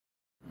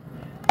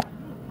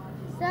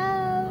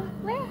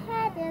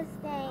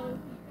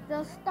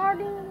the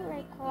starting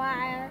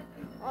required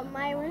on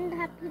my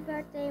happy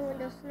birthday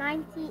Windows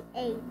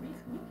 98.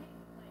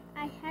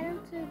 I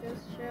hadn't to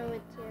just show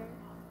it here.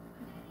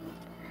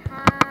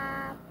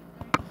 Happy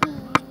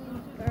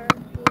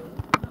birthday.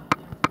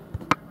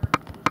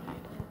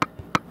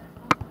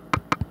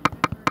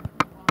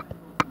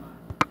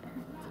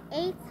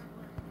 Eight.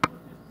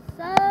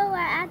 So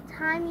I add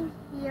time in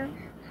here.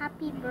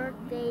 Happy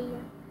birthday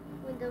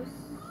Windows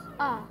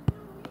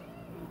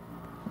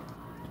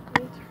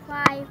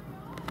 95.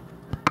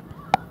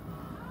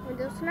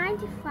 Windows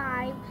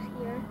 95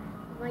 here.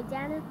 My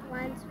Janet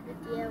One's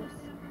videos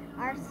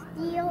are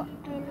still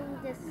ending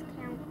this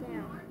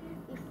countdown.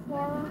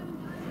 Before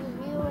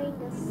reviewing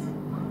this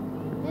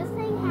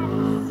thing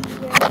happens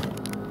here.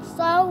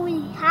 So we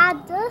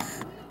had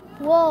this.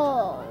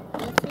 Whoa,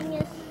 the thing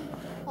is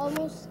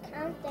almost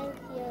counting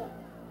here.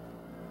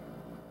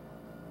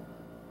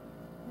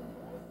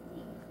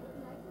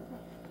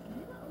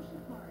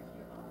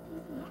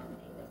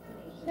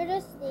 So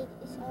the snake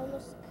is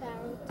almost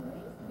count.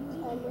 It's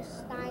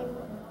almost time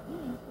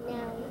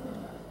now.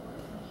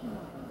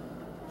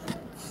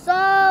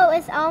 So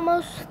it's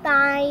almost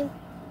time.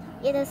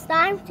 It is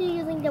time to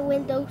using the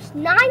Windows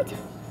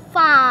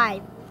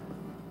 95.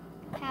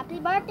 Happy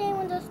birthday,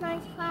 Windows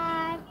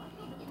 95.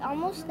 It's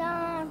almost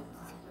done.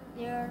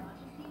 There.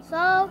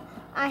 So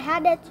I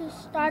had to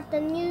start the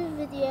new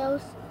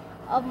videos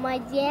of my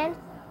Dan1.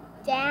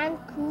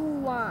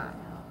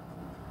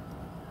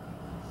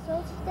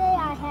 So today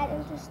I had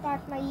to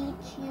start my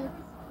YouTube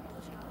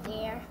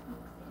there.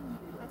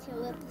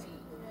 Until it's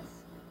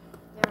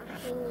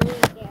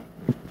there.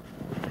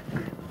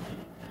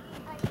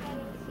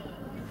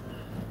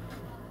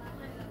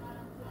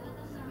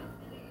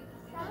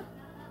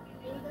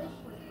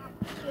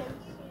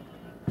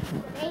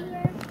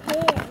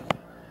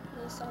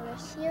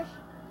 Here,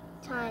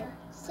 time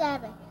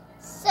 7,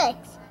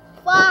 6,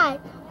 5,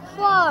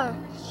 4,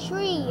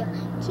 3,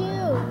 2,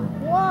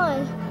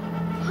 1.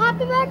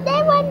 Happy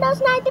birthday,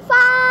 Windows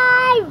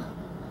 95!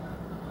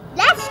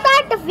 Let's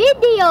start the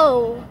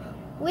video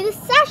with a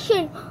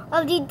session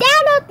of the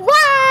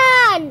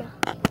Godwin.P.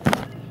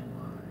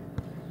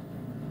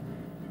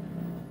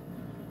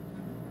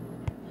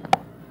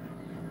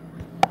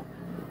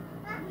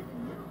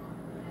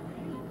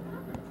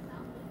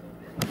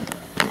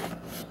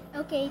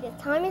 Okay, the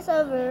time is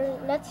over.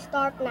 Let's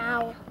start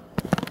now.